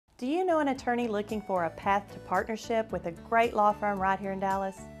Do you know an attorney looking for a path to partnership with a great law firm right here in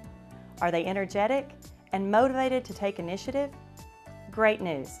Dallas? Are they energetic and motivated to take initiative? Great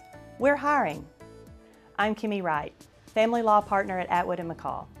news! We're hiring. I'm Kimmy Wright, Family Law Partner at Atwood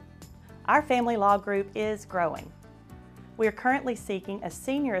McCall. Our family law group is growing. We are currently seeking a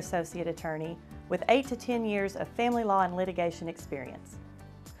senior associate attorney with 8 to 10 years of family law and litigation experience.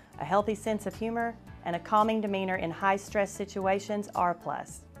 A healthy sense of humor and a calming demeanor in high-stress situations are a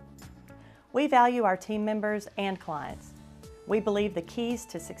plus. We value our team members and clients. We believe the keys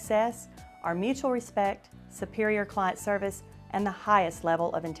to success are mutual respect, superior client service, and the highest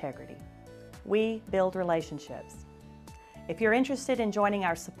level of integrity. We build relationships. If you're interested in joining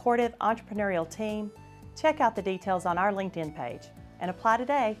our supportive entrepreneurial team, check out the details on our LinkedIn page and apply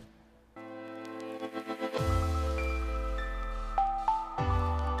today.